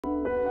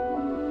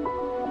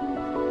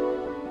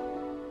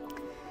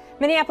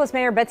Minneapolis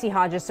Mayor Betsy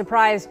Hodges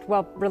surprised,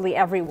 well, really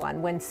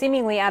everyone when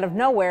seemingly out of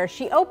nowhere,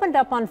 she opened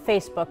up on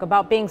Facebook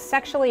about being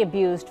sexually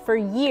abused for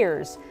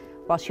years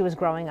while she was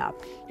growing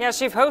up. Yeah,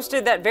 she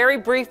posted that very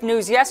brief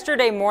news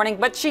yesterday morning,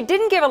 but she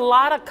didn't give a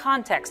lot of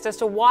context as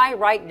to why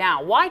right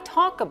now. Why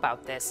talk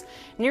about this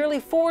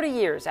nearly 40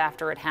 years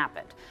after it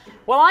happened?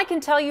 Well, I can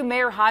tell you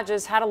Mayor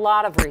Hodges had a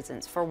lot of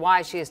reasons for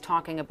why she is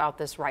talking about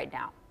this right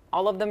now.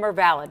 All of them are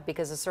valid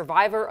because a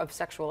survivor of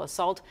sexual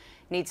assault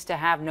needs to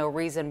have no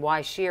reason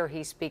why she or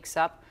he speaks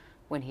up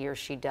when he or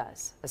she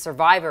does. A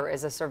survivor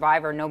is a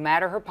survivor no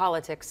matter her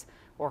politics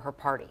or her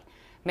party.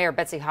 Mayor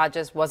Betsy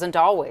Hodges wasn't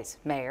always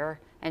mayor,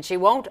 and she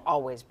won't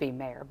always be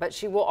mayor, but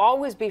she will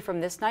always be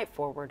from this night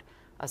forward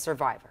a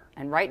survivor.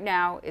 And right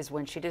now is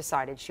when she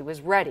decided she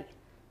was ready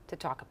to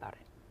talk about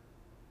it.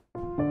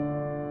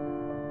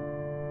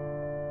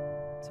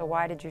 So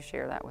why did you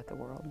share that with the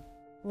world?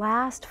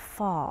 Last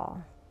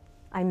fall,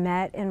 I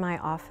met in my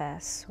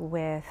office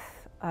with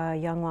a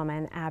young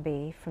woman,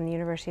 Abby, from the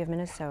University of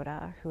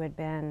Minnesota, who had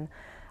been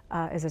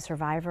is a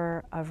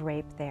survivor of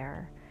rape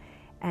there.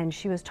 And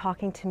she was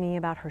talking to me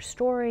about her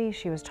story.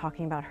 She was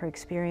talking about her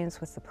experience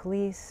with the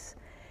police.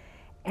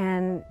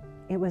 And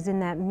it was in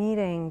that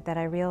meeting that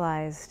I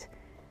realized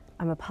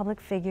I'm a public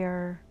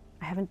figure.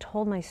 I haven't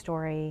told my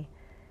story.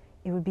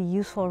 It would be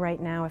useful right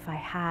now if I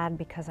had,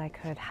 because I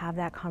could have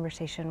that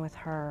conversation with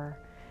her.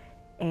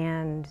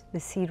 And the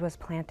seed was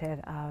planted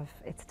of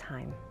it's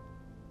time.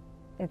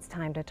 It's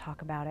time to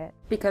talk about it.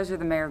 Because you're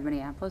the mayor of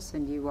Minneapolis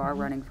and you are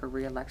running for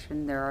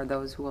re-election, there are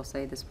those who will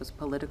say this was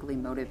politically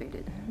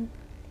motivated.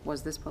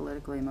 Was this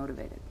politically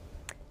motivated?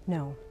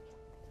 No.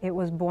 It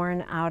was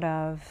born out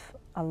of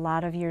a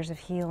lot of years of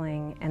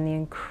healing and the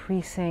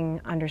increasing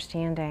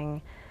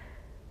understanding,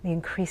 the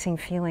increasing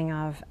feeling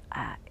of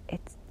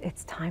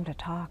it's time to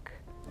talk.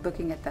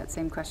 Looking at that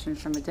same question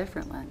from a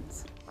different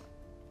lens,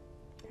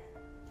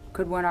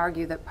 could one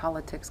argue that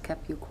politics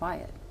kept you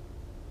quiet?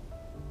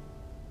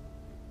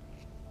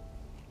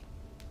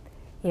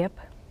 Yep.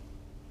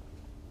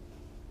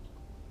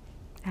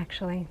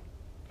 Actually,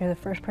 you're the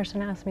first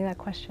person to ask me that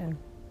question.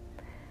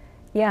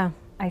 Yeah,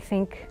 I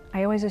think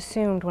I always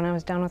assumed when I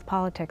was done with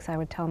politics I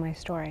would tell my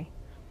story.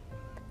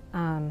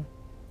 And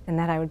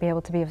that I would be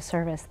able to be of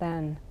service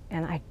then.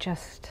 And I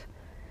just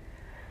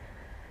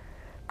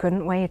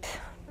couldn't wait.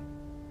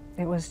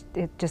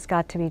 It just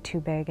got to be too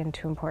big and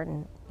too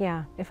important.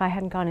 Yeah, if I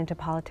hadn't gone into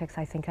politics,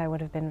 I think I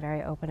would have been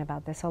very open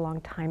about this a long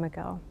time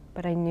ago.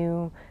 But I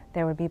knew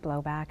there would be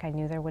blowback. I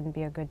knew there wouldn't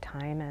be a good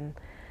time.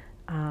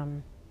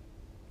 And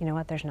you know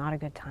what? There's not a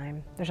good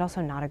time. There's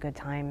also not a good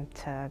time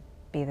to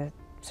be the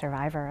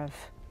survivor of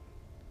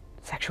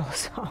sexual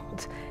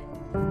assault.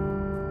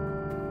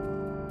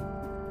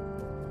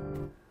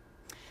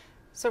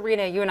 So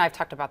Rena, you and I have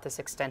talked about this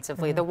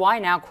extensively. The why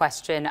now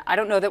question, I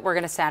don't know that we're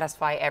going to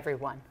satisfy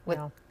everyone with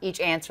each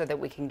answer that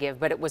we can give,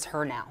 but it was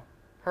her now.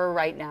 Her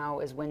right now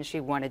is when she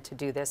wanted to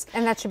do this.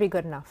 And that should be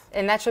good enough.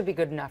 And that should be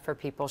good enough for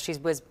people. She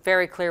was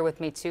very clear with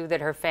me, too,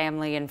 that her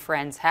family and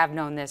friends have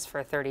known this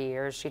for 30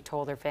 years. She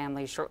told her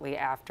family shortly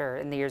after,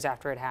 in the years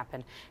after it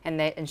happened.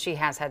 And she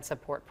has had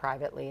support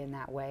privately in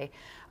that way.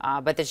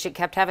 But that she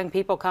kept having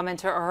people come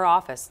into her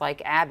office,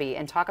 like Abby,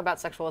 and talk about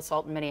sexual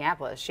assault in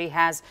Minneapolis. She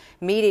has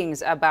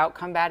meetings about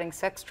combating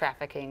sex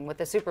trafficking with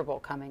the Super Bowl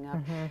coming up.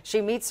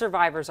 She meets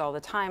survivors all the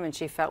time, and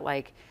she felt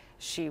like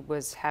she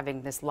was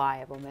having this lie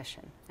of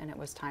omission, and it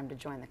was time to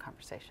join the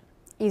conversation.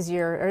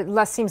 Easier,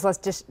 or seems less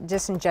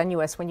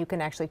disingenuous when you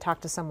can actually talk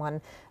to someone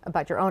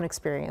about your own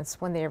experience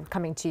when they're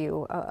coming to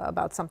you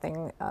about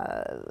something,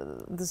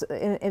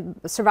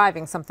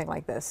 surviving something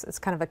like this. It's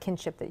kind of a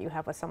kinship that you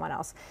have with someone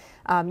else.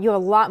 You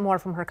have a lot more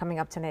from her coming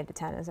up tonight at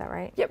 10, is that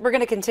right? Yeah, we're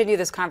going to continue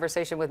this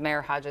conversation with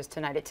Mayor Hodges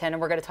tonight at 10,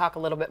 and we're going to talk a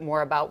little bit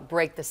more about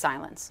Break the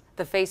Silence,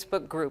 the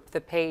Facebook group,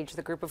 the page,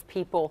 the group of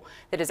people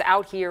that is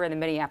out here in the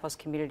Minneapolis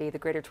community, the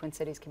greater Twin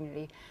Cities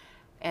community.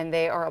 And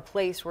they are a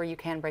place where you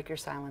can break your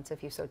silence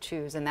if you so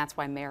choose. And that's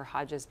why Mayor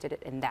Hodges did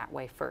it in that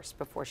way first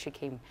before she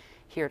came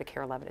here to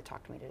KARE 11 to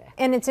talk to me today.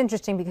 And it's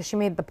interesting because she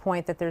made the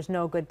point that there's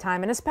no good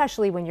time. And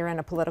especially when you're in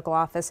a political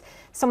office,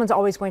 someone's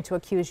always going to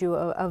accuse you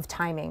of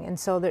timing. And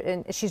so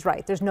and she's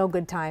right. There's no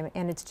good time.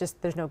 And it's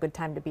just there's no good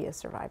time to be a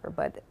survivor.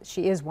 But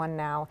she is one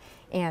now.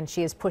 And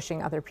she is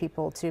pushing other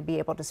people to be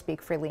able to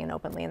speak freely and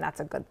openly. And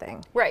that's a good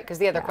thing. Right. Because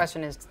the other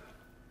question is,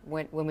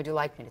 when would you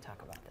like me to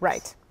talk about this?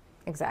 Right.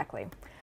 Exactly.